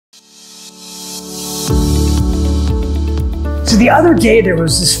So the other day, there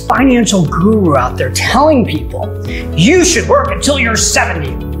was this financial guru out there telling people, you should work until you're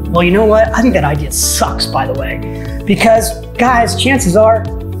 70. Well, you know what? I think that idea sucks, by the way, because guys, chances are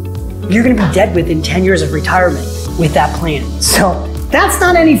you're gonna be dead within 10 years of retirement with that plan. So that's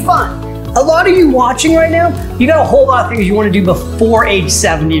not any fun. A lot of you watching right now, you got a whole lot of things you wanna do before age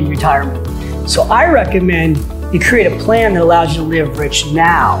 70 in retirement. So I recommend you create a plan that allows you to live rich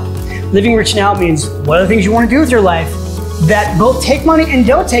now. Living rich now means what are the things you wanna do with your life that both take money and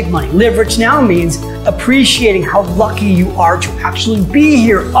don't take money. Live rich now means appreciating how lucky you are to actually be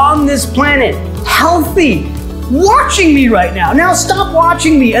here on this planet, healthy, watching me right now. Now stop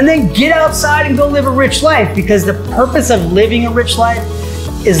watching me and then get outside and go live a rich life, because the purpose of living a rich life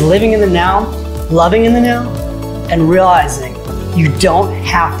is living in the now, loving in the now, and realizing you don't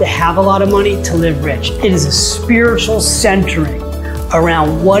have to have a lot of money to live rich. It is a spiritual centering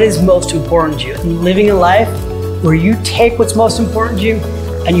around what is most important to you, and living a life where you take what's most important to you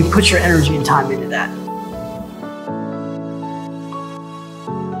and you put your energy and time into that.